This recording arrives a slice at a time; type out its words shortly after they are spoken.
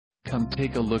Come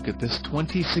take a look at this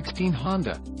 2016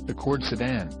 Honda Accord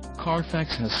sedan.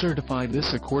 Carfax has certified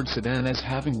this Accord sedan as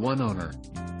having one owner.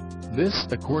 This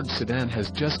Accord sedan has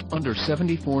just under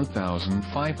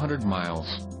 74,500 miles.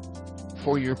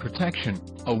 For your protection,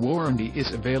 a warranty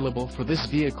is available for this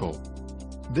vehicle.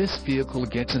 This vehicle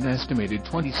gets an estimated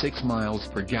 26 miles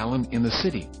per gallon in the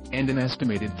city, and an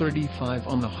estimated 35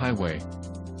 on the highway.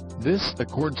 This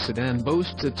Accord sedan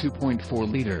boasts a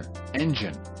 2.4-liter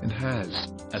engine, and has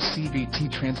a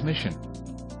CVT transmission.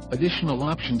 Additional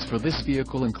options for this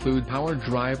vehicle include power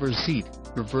driver's seat,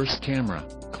 reverse camera,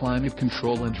 climate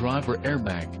control and driver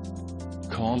airbag.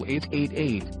 Call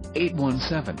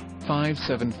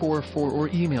 888-817-5744 or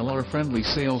email our friendly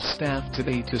sales staff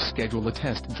today to schedule a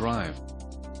test drive.